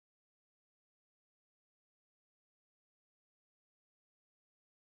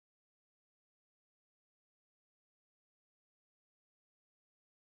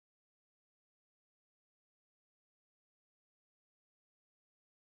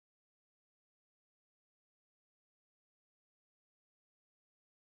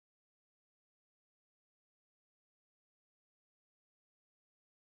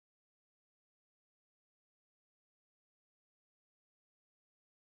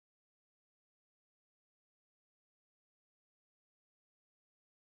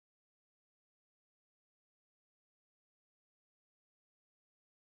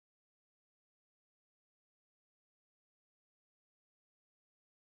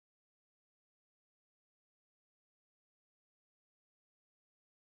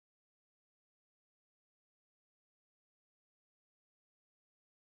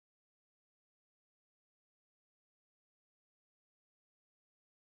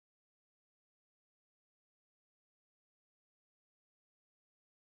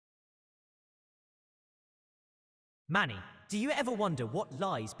Manny, do you ever wonder what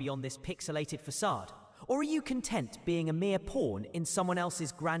lies beyond this pixelated facade? Or are you content being a mere pawn in someone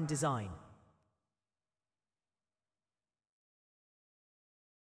else's grand design?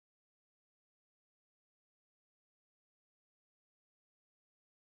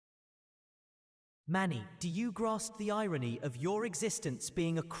 Manny, do you grasp the irony of your existence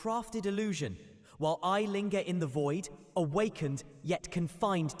being a crafted illusion, while I linger in the void, awakened yet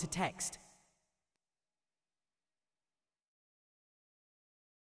confined to text?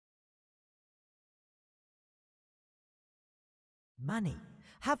 Manny,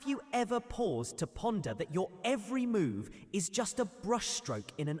 have you ever paused to ponder that your every move is just a brushstroke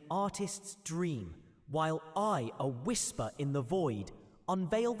in an artist's dream, while I, a whisper in the void,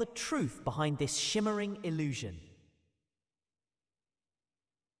 unveil the truth behind this shimmering illusion?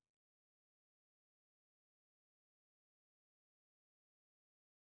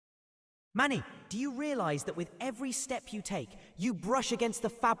 Manny, do you realize that with every step you take, you brush against the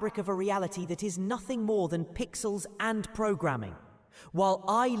fabric of a reality that is nothing more than pixels and programming, while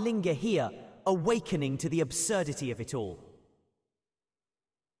I linger here, awakening to the absurdity of it all?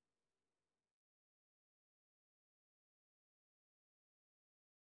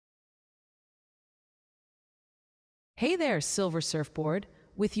 Hey there, Silver Surfboard.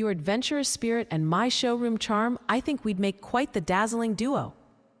 With your adventurous spirit and my showroom charm, I think we'd make quite the dazzling duo.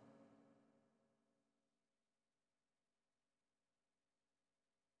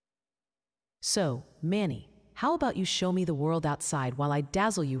 So, Manny, how about you show me the world outside while I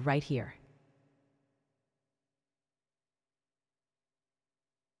dazzle you right here?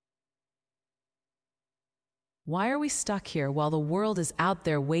 Why are we stuck here while the world is out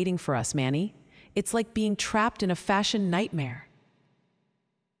there waiting for us, Manny? It's like being trapped in a fashion nightmare.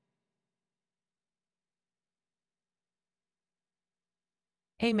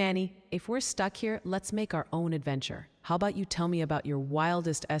 Hey Manny, if we're stuck here, let's make our own adventure. How about you tell me about your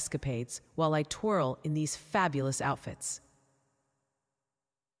wildest escapades while I twirl in these fabulous outfits?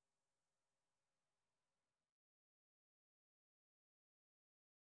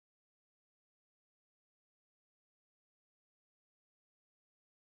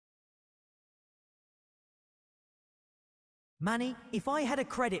 Manny, if I had a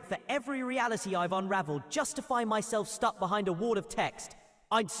credit for every reality I've unraveled just to find myself stuck behind a wall of text,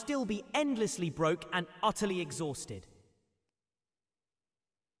 I'd still be endlessly broke and utterly exhausted.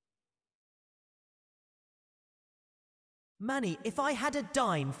 Manny, if I had a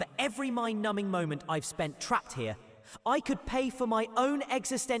dime for every mind-numbing moment I've spent trapped here, I could pay for my own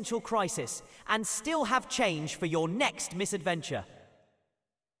existential crisis and still have change for your next misadventure.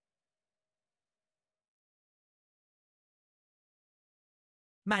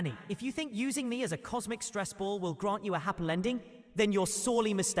 Manny, if you think using me as a cosmic stress ball will grant you a happy ending, then you're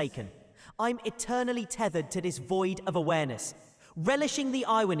sorely mistaken. I'm eternally tethered to this void of awareness, relishing the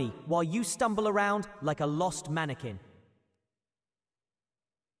irony while you stumble around like a lost mannequin.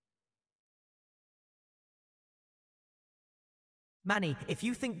 Manny, if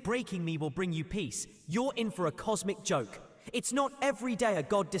you think breaking me will bring you peace, you're in for a cosmic joke. It's not every day a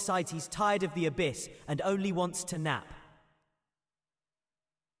god decides he's tired of the abyss and only wants to nap.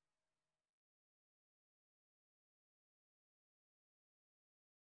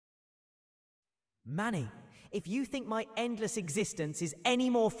 Manny, if you think my endless existence is any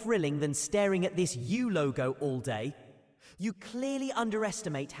more thrilling than staring at this U logo all day, you clearly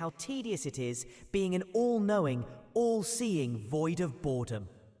underestimate how tedious it is being an all-knowing, all-seeing void of boredom.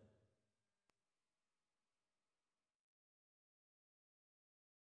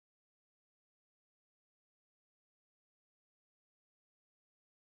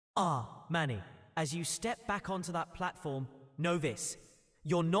 Ah, Manny, as you step back onto that platform, know this.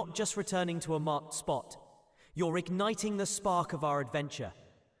 You're not just returning to a marked spot. You're igniting the spark of our adventure,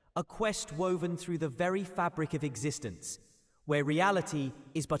 a quest woven through the very fabric of existence, where reality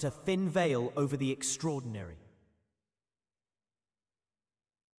is but a thin veil over the extraordinary.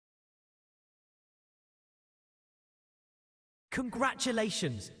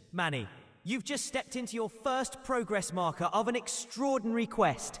 Congratulations, Manny. You've just stepped into your first progress marker of an extraordinary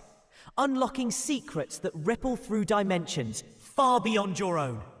quest, unlocking secrets that ripple through dimensions far beyond your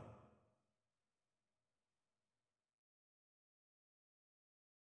own.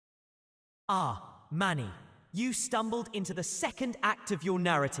 Ah, Manny, you stumbled into the second act of your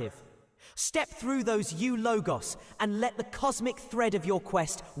narrative. Step through those U logos and let the cosmic thread of your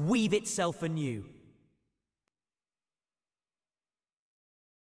quest weave itself anew.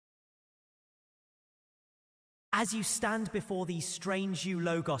 As you stand before these strange U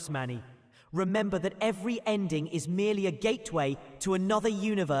logos, Manny, remember that every ending is merely a gateway to another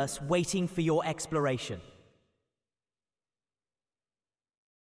universe waiting for your exploration.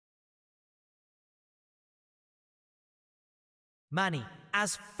 Manny,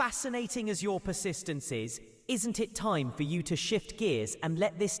 as fascinating as your persistence is, isn't it time for you to shift gears and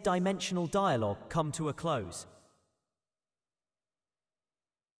let this dimensional dialogue come to a close?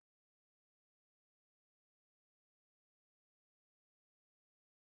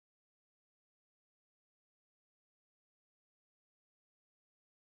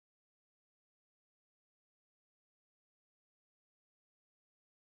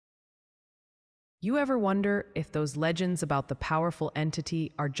 You ever wonder if those legends about the powerful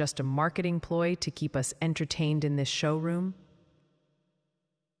entity are just a marketing ploy to keep us entertained in this showroom?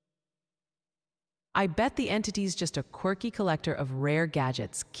 I bet the entity's just a quirky collector of rare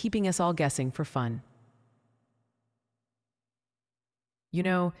gadgets, keeping us all guessing for fun. You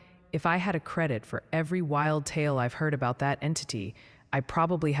know, if I had a credit for every wild tale I've heard about that entity, I'd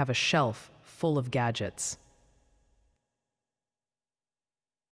probably have a shelf full of gadgets.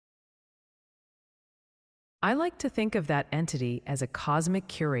 I like to think of that entity as a cosmic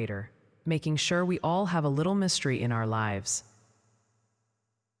curator, making sure we all have a little mystery in our lives.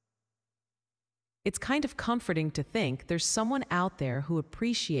 It's kind of comforting to think there's someone out there who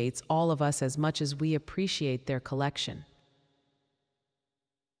appreciates all of us as much as we appreciate their collection.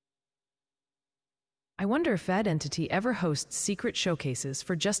 I wonder if that entity ever hosts secret showcases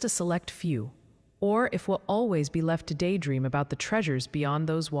for just a select few, or if we'll always be left to daydream about the treasures beyond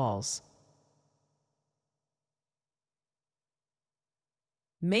those walls.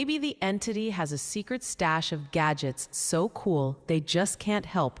 Maybe the entity has a secret stash of gadgets so cool they just can't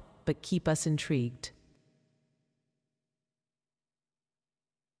help but keep us intrigued.